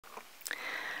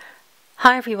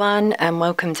Hi everyone and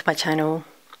welcome to my channel.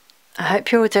 I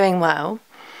hope you're all doing well.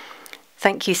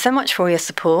 Thank you so much for all your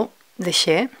support this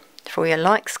year, for all your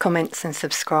likes, comments and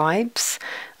subscribes.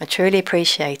 I truly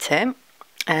appreciate it,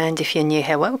 and if you're new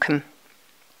here, welcome.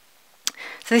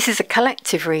 So this is a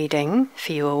collective reading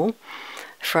for you all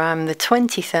from the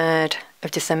 23rd of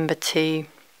December to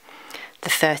the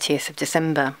 30th of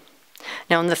December.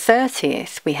 Now on the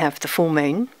 30th we have the full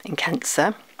moon in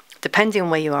Cancer, depending on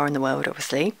where you are in the world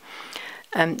obviously.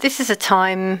 This is a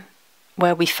time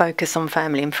where we focus on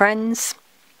family and friends,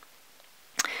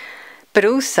 but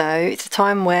also it's a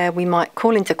time where we might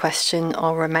call into question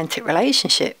our romantic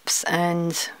relationships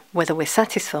and whether we're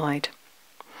satisfied.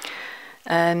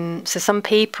 So some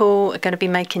people are going to be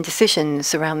making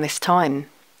decisions around this time,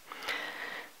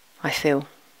 I feel,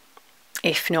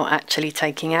 if not actually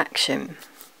taking action.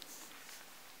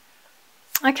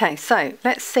 Okay, so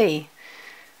let's see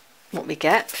what we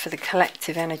get for the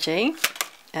collective energy.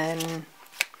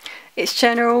 It's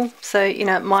general, so you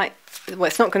know,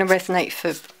 it's not going to resonate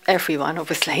for everyone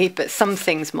obviously, but some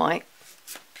things might,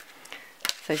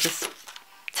 so just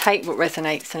take what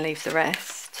resonates and leave the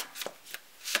rest.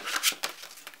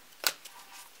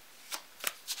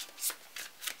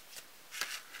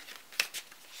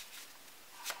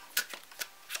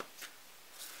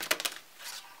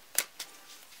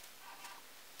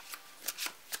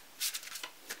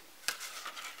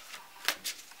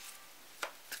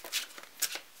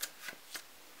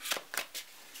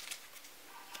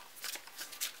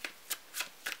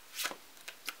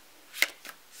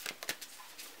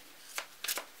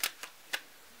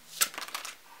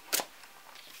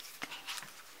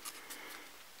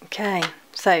 Okay,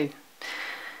 so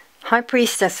High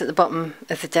Priestess at the bottom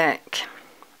of the deck.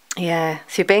 Yeah,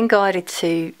 so you're being guided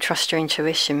to trust your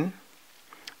intuition,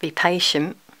 be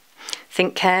patient,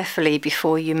 think carefully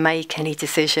before you make any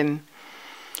decision.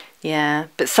 Yeah,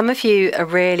 but some of you are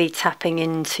really tapping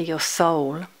into your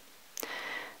soul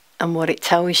and what it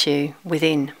tells you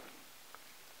within,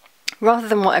 rather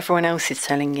than what everyone else is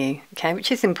telling you, okay,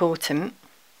 which is important.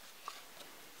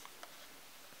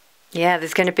 Yeah,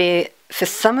 there's going to be, for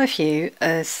some of you,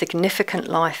 a significant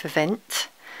life event,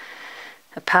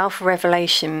 a powerful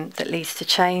revelation that leads to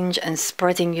change and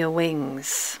spreading your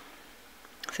wings.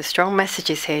 So strong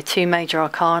messages here, 2 major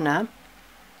arcana.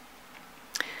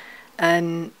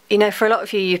 You know, for a lot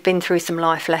of you, you've been through some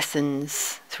life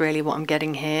lessons. It's really what I'm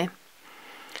getting here.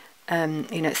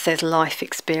 You know, it says life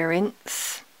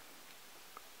experience.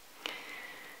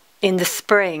 In the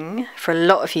spring, for a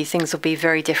lot of you, things will be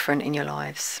very different in your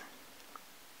lives.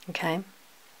 Okay.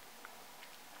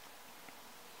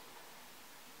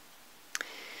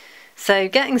 So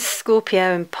getting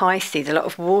Scorpio and Pisces, a lot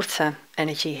of water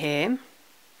energy here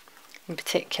in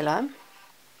particular.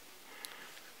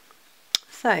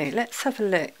 So let's have a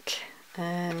look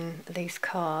at these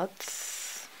cards.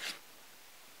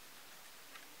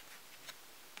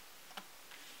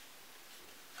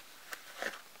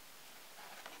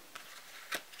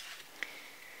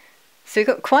 So we've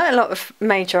got quite a lot of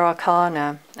major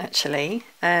arcana actually.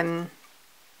 1,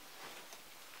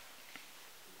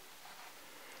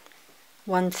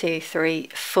 2, 3,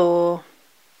 4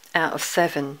 out of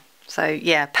 7. So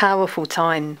yeah, powerful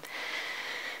time,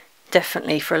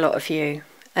 definitely for a lot of you.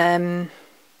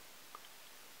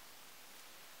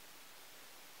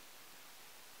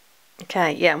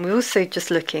 Okay, yeah, and we're also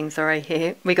just looking, sorry,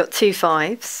 here we got 2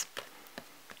 5s.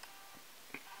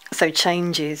 So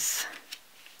changes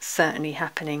certainly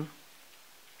happening.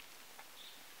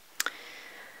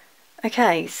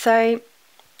 Okay, so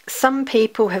some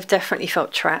people have definitely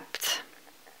felt trapped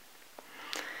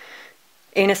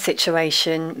in a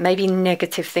situation, maybe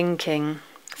negative thinking,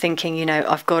 you know,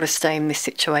 I've got to stay in this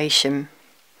situation,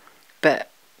 but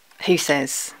who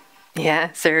says?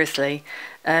 Yeah, seriously.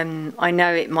 I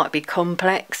know it might be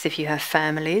complex if you have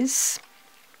families,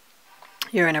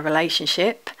 you're in a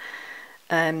relationship.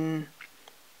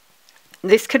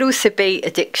 This could also be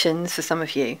addictions for some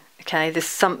of you, okay? There's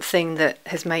something that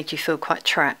has made you feel quite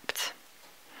trapped.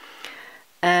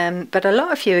 But a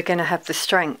lot of you are going to have the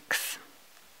strength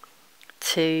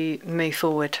to move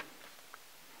forward.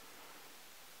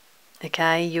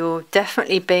 Okay, you're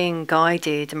definitely being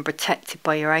guided and protected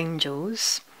by your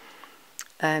angels,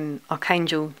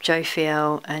 Archangel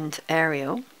Jophiel and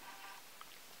Ariel.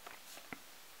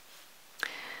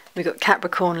 We've got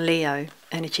Capricorn, Leo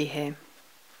energy here.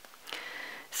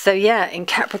 So yeah, in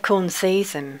Capricorn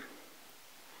season,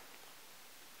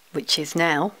 which is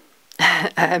now,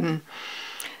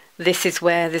 this is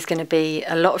where there's going to be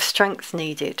a lot of strength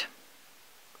needed.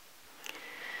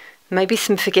 Maybe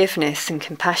some forgiveness and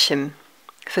compassion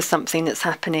for something that's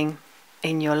happening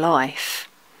in your life.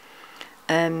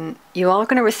 You are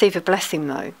going to receive a blessing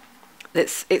though.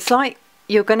 It's like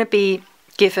you're going to be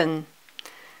given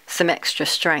some extra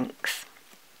strength.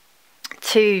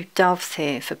 2 doves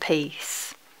here for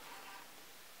peace.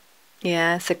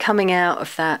 Yeah, so coming out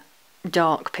of that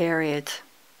dark period.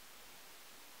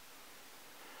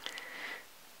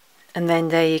 And then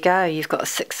there you go, you've got a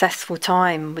successful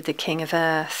time with the King of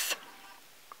Earth.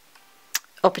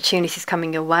 Opportunities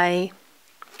coming your way,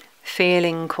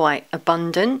 feeling quite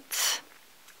abundant.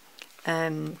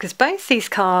 Because both these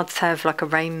cards have like a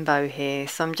rainbow here,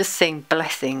 so I'm just seeing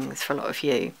blessings for a lot of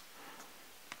you.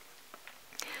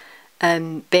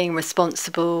 Being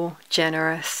responsible,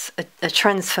 generous, a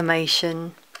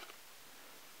transformation,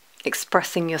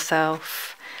 expressing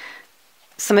yourself.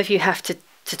 Some of you have to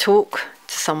talk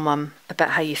to someone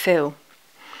about how you feel.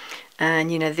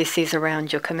 And, you know, this is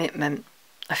around your commitment,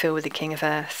 I feel, with the King of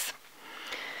Earth.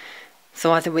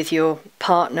 So either with your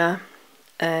partner,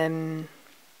 well,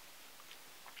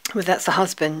 that's a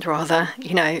husband rather,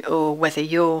 you know, or whether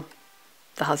you're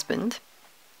the husband.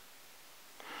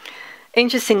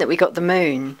 Interesting that we got the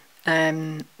moon.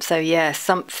 So yeah,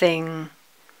 something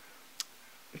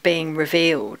being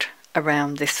revealed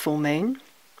around this full moon.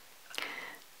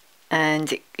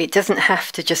 And it doesn't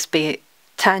have to just be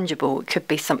tangible, it could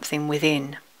be something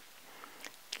within,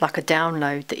 like a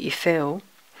download that you feel,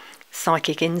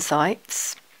 psychic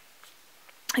insights.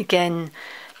 Again,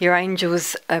 your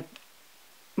angels are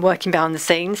working behind the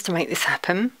scenes to make this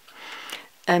happen.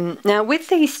 Now with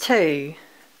these two,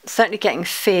 certainly getting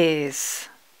fears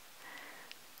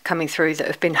coming through that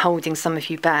have been holding some of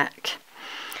you back.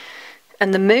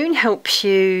 And the moon helps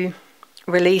you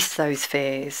release those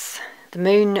fears. The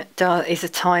moon is a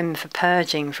time for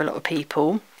purging for a lot of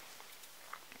people.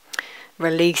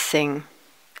 Releasing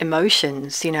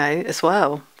emotions, you know, as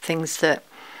well. Things that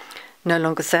no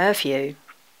longer serve you.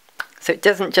 So it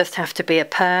doesn't just have to be a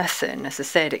person, as I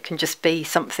said, it can just be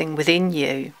something within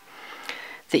you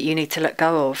that you need to let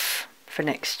go of for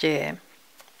next year.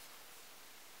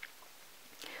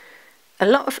 A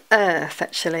lot of Earth,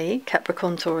 actually.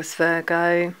 Capricorn, Taurus,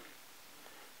 Virgo,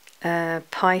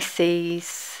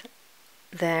 Pisces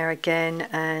there again,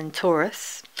 and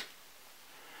Taurus.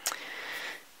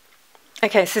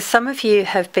 Okay, so some of you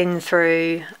have been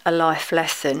through a life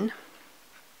lesson.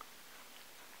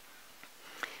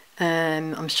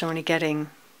 I'm strongly getting,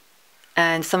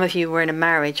 and some of you were in a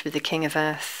marriage with the King of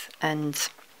Earth and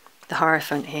the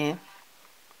Hierophant here.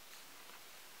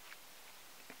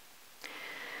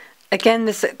 Again,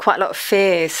 there's quite a lot of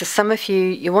fears. So some of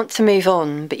you want to move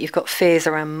on, but you've got fears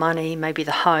around money, maybe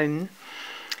the home,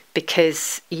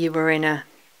 because you were in a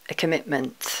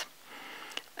commitment.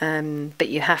 But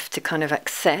you have to kind of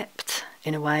accept,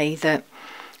 in a way, that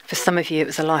for some of you it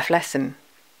was a life lesson.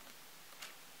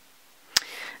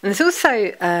 And there's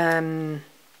also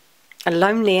a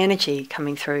lonely energy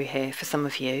coming through here for some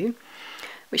of you,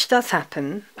 which does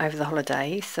happen over the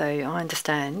holidays, so I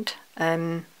understand.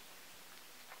 And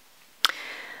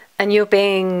you're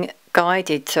being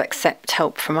guided to accept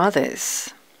help from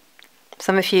others.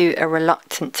 Some of you are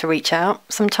reluctant to reach out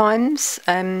sometimes,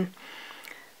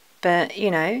 but, you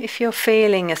know, if you're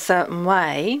feeling a certain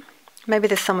way, maybe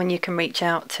there's someone you can reach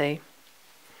out to,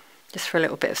 just for a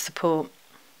little bit of support.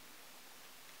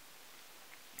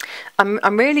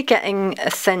 I'm really getting a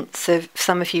sense of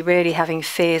some of you really having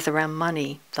fears around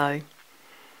money, though.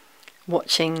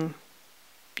 Watching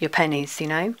your pennies, you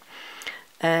know.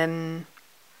 And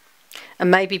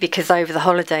maybe because over the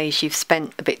holidays you've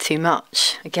spent a bit too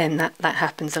much. Again, that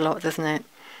happens a lot, doesn't it?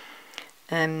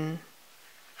 A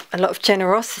lot of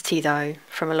generosity, though,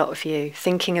 from a lot of you.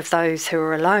 Thinking of those who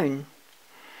are alone.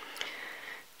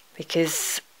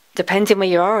 Because depending where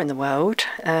you are in the world,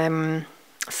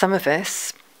 some of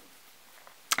us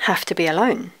have to be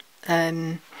alone.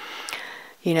 You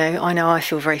know I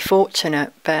feel very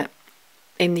fortunate, but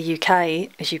in the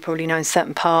UK, as you probably know, in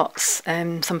certain parts,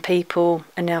 some people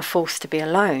are now forced to be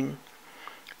alone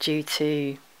due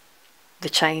to the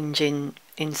change in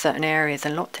certain areas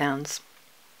and lockdowns.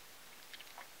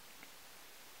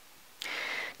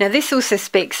 Now this also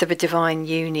speaks of a divine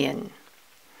union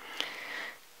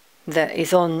that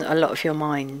is on a lot of your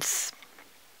minds.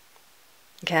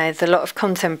 Okay, there's a lot of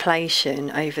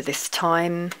contemplation over this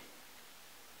time.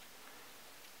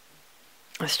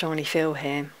 I strongly feel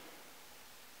here.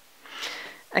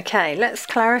 Okay, let's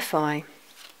clarify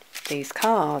these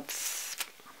cards.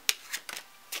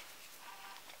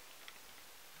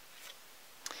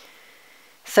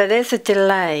 So there's a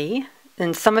delay,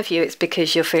 and some of you it's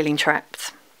because you're feeling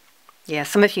trapped. Yeah,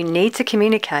 some of you need to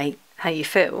communicate how you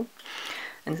feel,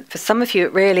 and for some of you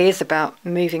it really is about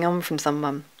moving on from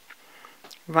someone.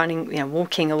 running,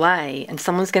 walking away, and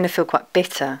someone's going to feel quite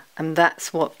bitter, and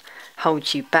that's what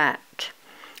holds you back.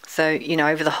 So,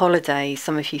 over the holidays,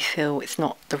 some of you feel it's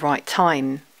not the right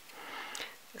time.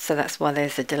 So that's why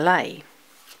there's a delay.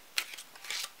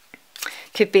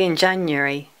 Could be in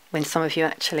January when some of you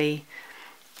actually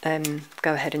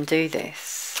go ahead and do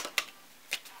this.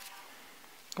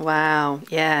 Wow,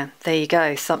 yeah, there you go.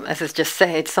 As I just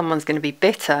said, someone's going to be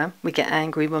bitter. We get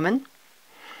angry woman.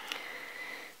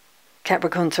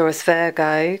 Capricorn, Taurus,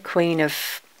 Virgo, Queen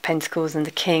of Pentacles and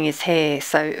the King is here.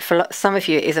 So for some of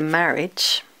you it is a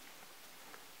marriage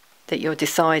that you're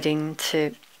deciding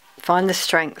to find the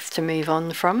strength to move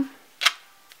on from.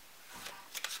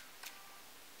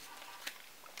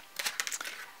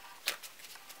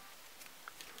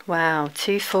 Wow,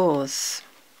 2 4s.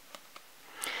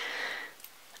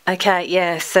 Okay,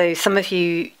 yeah, so some of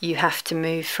you have to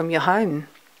move from your home.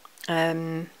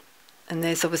 And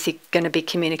there's obviously going to be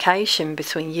communication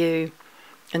between you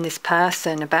and this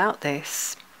person about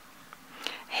this.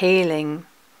 Healing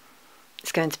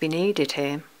is going to be needed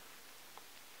here.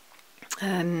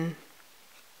 And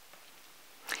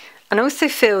I also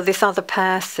feel this other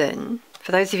person,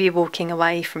 for those of you walking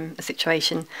away from a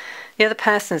situation, the other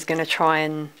person is going to try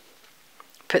and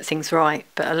put things right,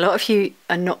 but a lot of you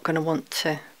are not going to want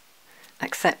to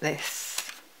accept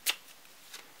this.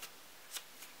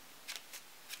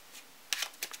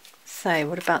 So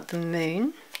what about the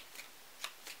moon?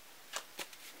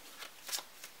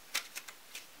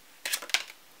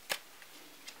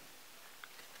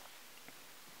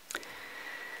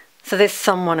 So there's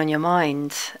someone on your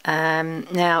mind.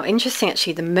 Now, interesting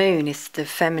actually, the moon is the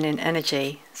feminine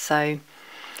energy. So,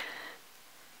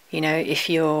 if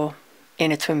you're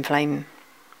in a twin flame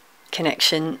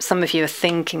connection, some of you are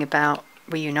thinking about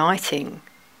reuniting,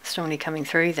 strongly coming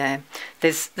through there.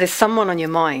 There's someone on your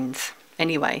mind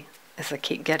anyway, as I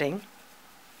keep getting.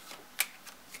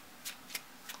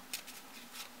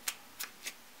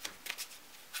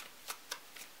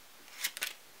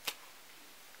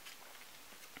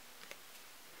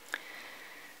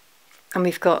 And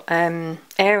we've got air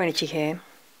energy here.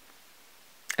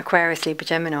 Aquarius, Libra,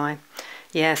 Gemini.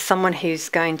 Yeah, someone who's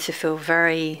going to feel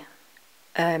very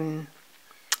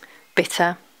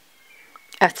bitter,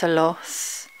 at a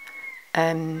loss,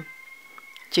 due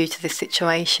to this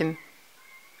situation.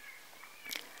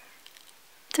 I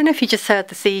don't know if you just heard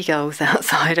the seagulls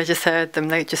outside. I just heard them.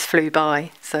 They just flew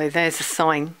by. So there's a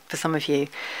sign for some of you.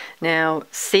 Now,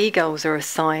 seagulls are a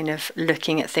sign of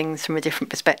looking at things from a different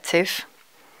perspective.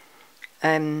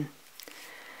 In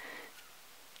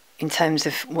terms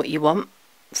of what you want.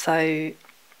 So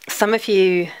some of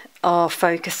you are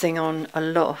focusing on a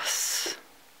loss,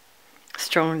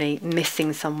 strongly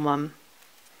missing someone.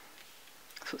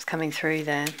 That's what's coming through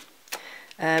there.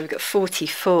 We've got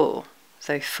 44,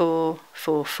 so 4,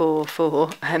 4, 4, 4.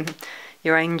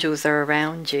 Your angels are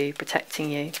around you, protecting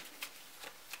you.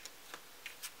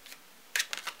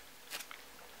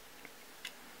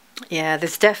 Yeah,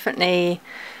 there's definitely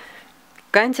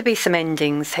going to be some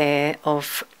endings here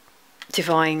of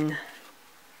divine,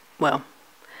 well,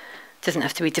 it doesn't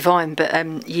have to be divine, but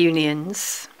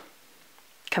unions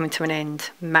coming to an end,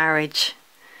 marriage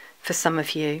for some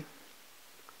of you.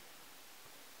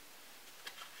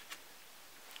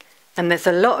 And there's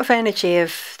a lot of energy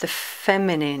of the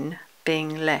feminine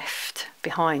being left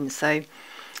behind. So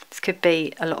this could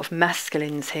be a lot of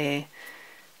masculines here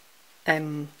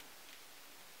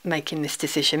making this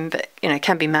decision, but it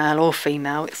can be male or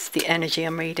female. It's the energy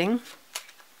I'm reading.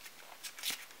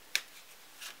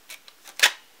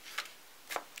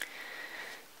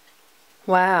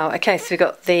 Wow, okay, so we've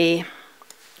got the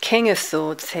King of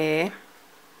Swords here.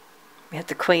 We had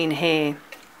the Queen here.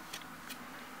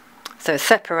 So a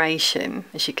separation,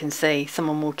 as you can see,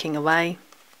 someone walking away.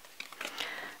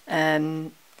 I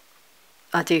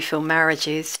do feel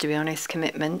marriages, to be honest,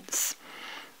 commitments.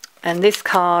 And this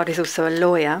card is also a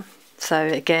lawyer. So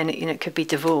again, it could be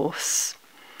divorce.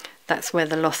 That's where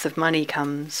the loss of money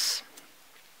comes.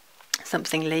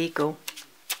 Something legal.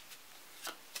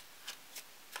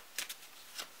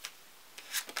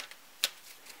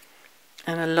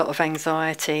 And a lot of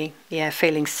anxiety. Yeah,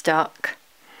 feeling stuck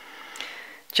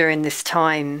during this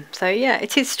time. So yeah,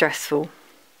 it is stressful.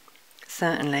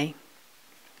 Certainly.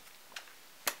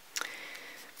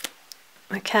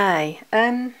 Okay.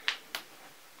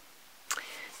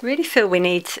 Really feel we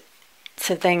need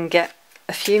to then get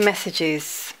a few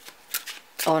messages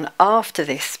on after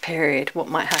this period, what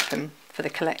might happen for the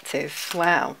collective.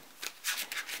 Wow,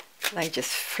 they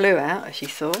just flew out, as you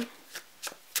saw.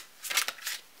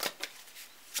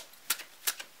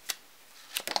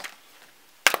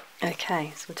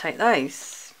 Okay, so we'll take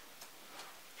those.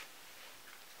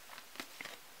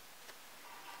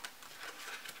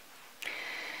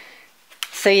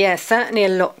 So yeah, certainly a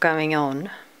lot going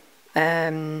on.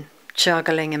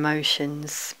 Juggling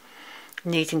emotions,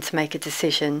 needing to make a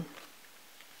decision.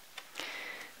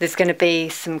 There's going to be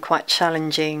some quite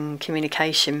challenging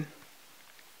communication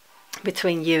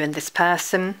between you and this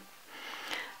person.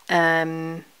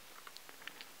 Maybe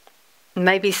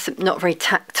some not very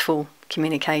tactful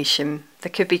communication.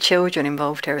 There could be children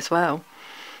involved here as well.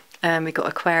 We've got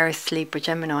Aquarius, Libra,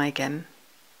 Gemini again.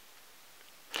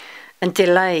 And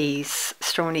delays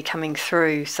strongly coming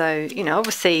through. So, you know,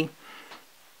 obviously,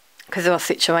 because of our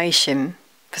situation,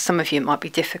 for some of you it might be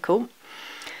difficult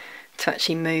to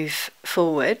actually move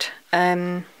forward.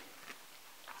 You're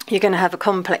going to have a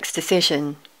complex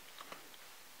decision,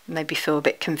 maybe feel a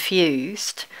bit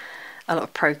confused, a lot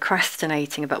of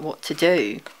procrastinating about what to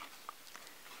do.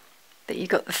 But you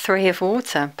got the Three of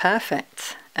Water,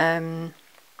 perfect.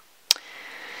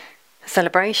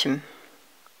 Celebration.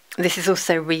 This is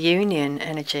also reunion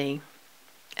energy.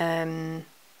 You're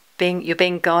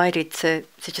being guided to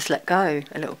just let go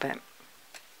a little bit.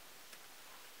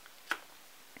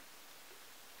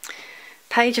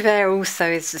 Page of Air also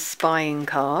is the spying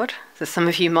card. So some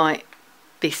of you might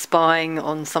be spying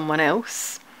on someone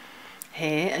else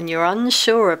here, and you're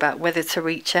unsure about whether to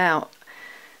reach out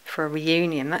for a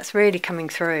reunion. That's really coming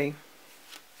through.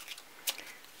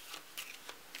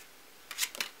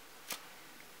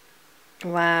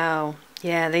 Wow.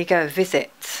 Yeah, there you go,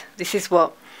 visit. This is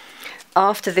what,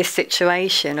 after this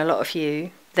situation, a lot of you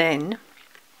then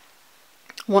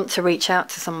want to reach out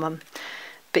to someone,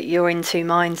 but you're in two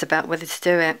minds about whether to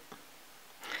do it.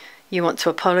 You want to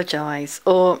apologise,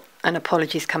 or an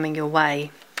apology's coming your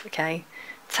way, okay?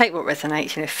 Take what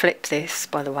resonates, you know, flip this,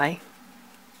 by the way.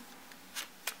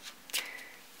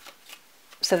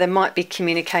 So there might be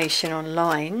communication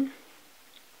online.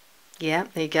 Yeah,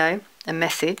 there you go, a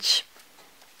message.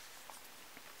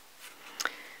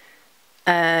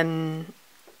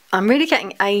 I'm really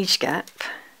getting age gap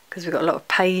because we've got a lot of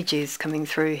pages coming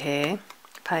through here.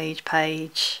 Page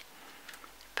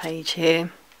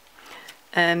here.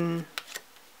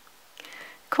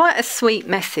 Quite a sweet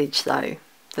message though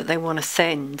that they want to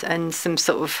send, and some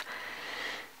sort of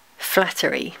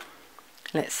flattery,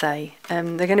 let's say. They're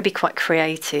going to be quite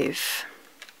creative.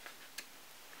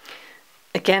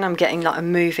 Again, I'm getting like a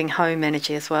moving home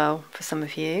energy as well for some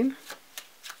of you.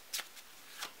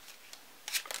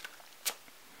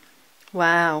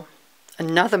 Wow,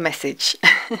 another message.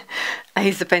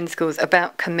 Ace of Pentacles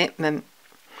about commitment.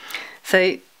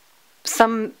 So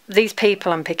these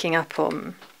people I'm picking up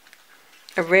on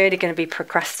are really going to be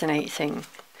procrastinating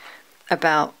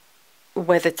about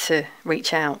whether to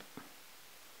reach out.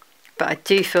 But I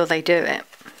do feel they do it.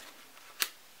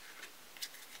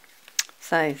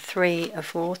 So Three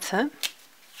of Water.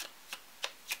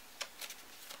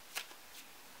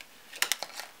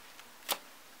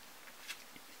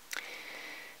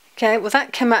 Okay, well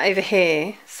that came out over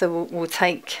here, so we'll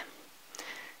take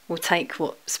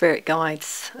what Spirit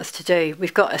guides us to do.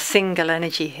 We've got a single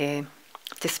energy here,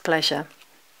 displeasure.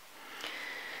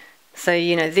 So,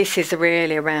 you know, this is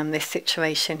really around this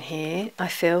situation here. I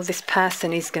feel this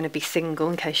person is going to be single,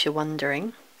 in case you're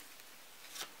wondering.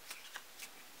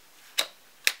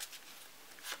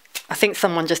 I think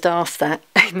someone just asked that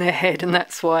in their head, and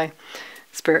that's why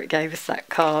Spirit gave us that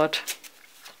card.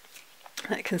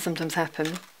 That can sometimes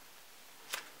happen.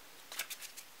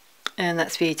 And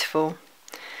that's beautiful.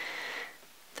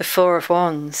 The Four of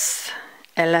Wands,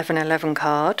 1111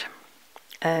 card.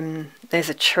 There's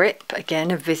a trip,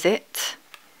 again, a visit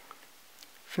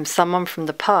from someone from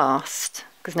the past,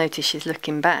 because notice she's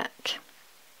looking back.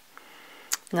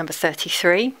 Number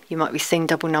 33, you might be seeing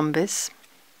double numbers.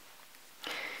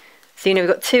 So, you know,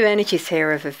 we've got two energies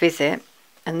here of a visit,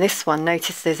 and this one,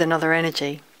 notice there's another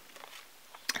energy.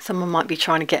 Someone might be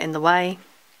trying to get in the way.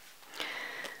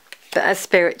 But as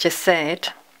Spirit just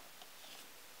said,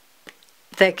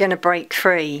 they're going to break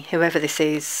free, whoever this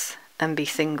is, and be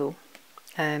single.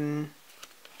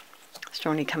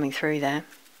 Strongly coming through there.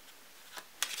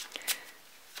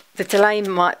 The delay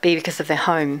might be because of their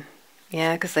home,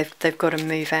 yeah, because they've got to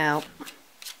move out.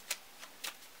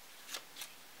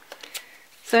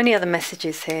 So any other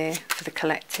messages here for the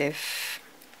collective?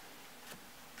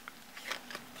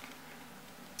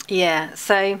 Yeah,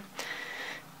 so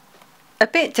a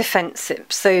bit defensive.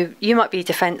 So you might be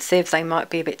defensive, they might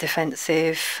be a bit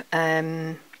defensive,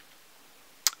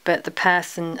 but the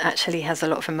person actually has a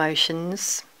lot of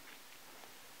emotions.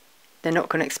 They're not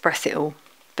going to express it all,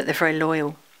 but they're very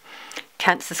loyal.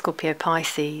 Cancer, Scorpio,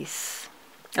 Pisces.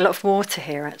 A lot of water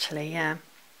here, actually, yeah.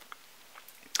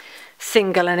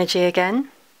 Single energy again.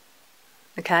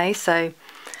 Okay, so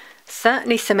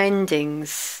certainly some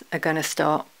endings are going to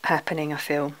start happening, I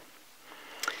feel,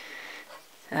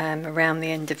 around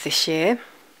the end of this year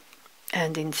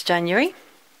and into January.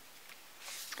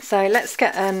 So let's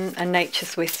get a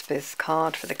Nature's Whispers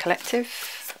card for the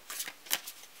collective.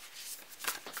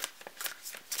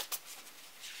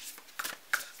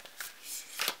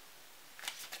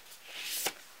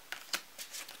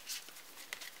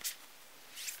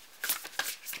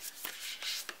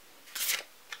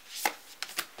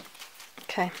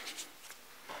 Okay.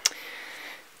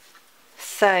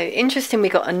 So interesting, we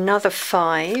got another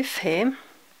 5 here.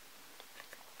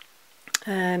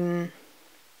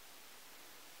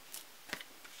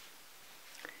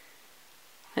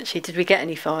 Actually, did we get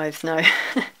any 5s? No.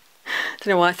 Don't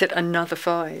know why I said another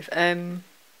 5.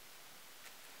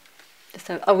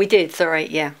 Oh, we did. Sorry.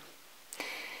 Yeah.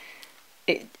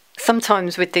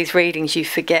 Sometimes with these readings you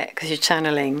forget because you're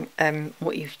channeling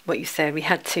what you said. We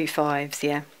had 2 5s.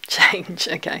 Yeah. Change.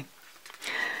 Okay.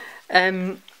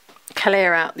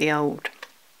 Clear out the old.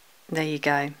 There you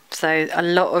go. So a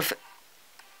lot of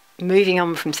moving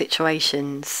on from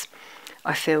situations.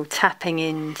 I feel tapping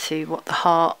into what the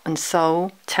heart and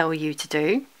soul tell you to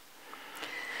do.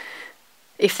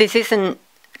 If this isn't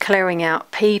clearing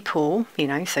out people, you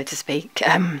know, so to speak,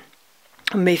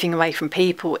 moving away from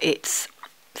people, it's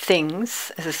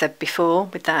things, as I said before,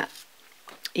 with that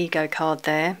ego card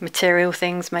there. Material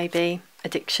things, maybe,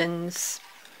 addictions,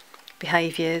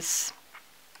 behaviours.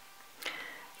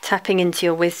 Tapping into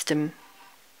your wisdom.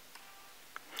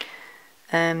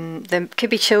 There could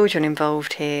be children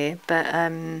involved here, but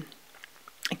again,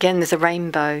 there's a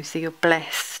rainbow, so you're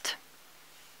blessed.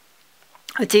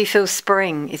 I do feel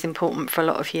spring is important for a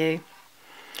lot of you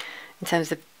in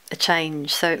terms of a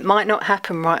change. So it might not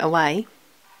happen right away,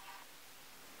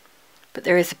 but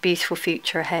there is a beautiful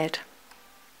future ahead.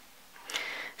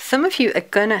 Some of you are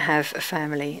going to have a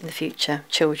family in the future,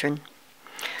 children.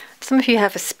 Some of you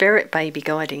have a spirit baby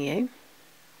guiding you.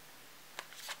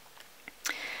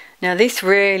 Now this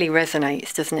really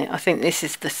resonates, doesn't it? I think this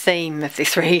is the theme of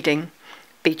this reading.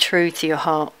 Be true to your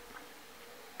heart.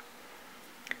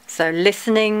 So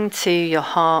listening to your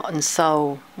heart and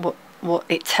soul, what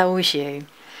it tells you.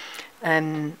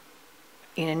 You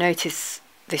know, notice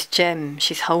this gem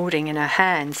she's holding in her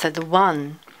hand. So the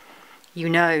one you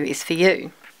know is for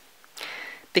you.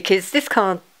 Because this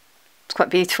card is quite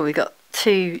beautiful. We've got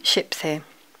 2 ships here.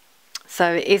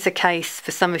 So it is a case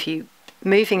for some of you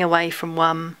moving away from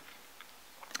one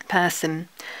person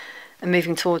and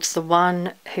moving towards the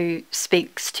one who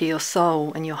speaks to your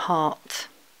soul and your heart.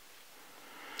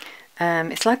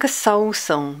 It's like a soul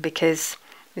song because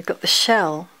we've got the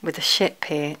shell with a ship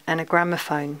here and a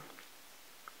gramophone.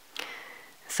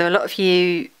 So a lot of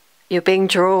you, you're being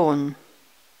drawn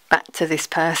back to this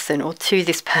person or to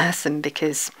this person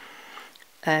because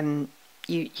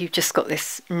you just got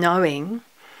this knowing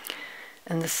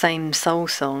and the same soul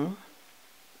song.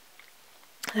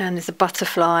 And there's a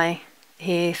butterfly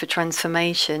here for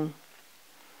transformation.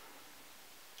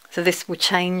 So this will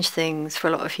change things for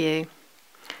a lot of you.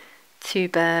 2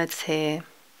 birds here.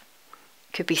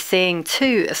 Could be seeing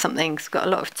 2 or something. It's got a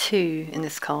lot of 2 in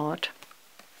this card.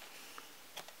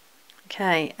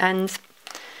 Okay, and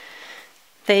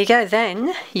there you go.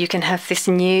 Then you can have these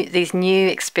new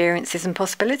experiences and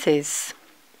possibilities.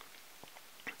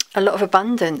 A lot of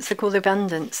abundance. Look, all the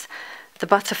abundance. The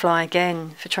butterfly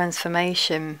again for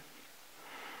transformation.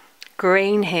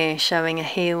 Green here showing a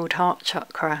healed heart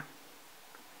chakra.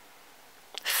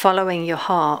 Following your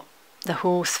heart. The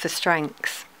horse for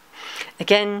strength.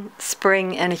 Again,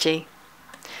 spring energy.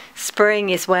 Spring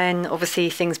is when obviously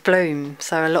things bloom.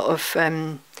 So a lot of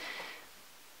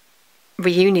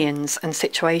reunions and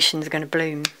situations are going to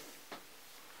bloom.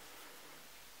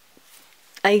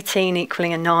 18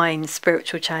 equaling a 9,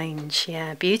 spiritual change.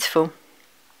 Yeah, beautiful.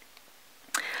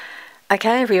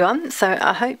 Okay, everyone. So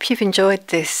I hope you've enjoyed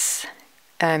this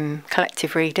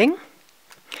collective reading.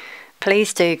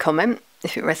 Please do comment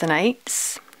if it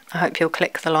resonates. I hope you'll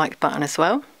click the like button as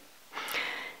well.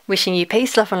 Wishing you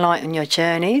peace, love and light on your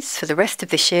journeys for the rest of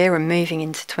this year and moving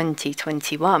into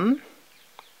 2021.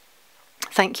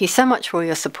 Thank you so much for all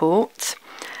your support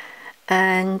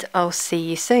and I'll see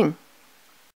you soon.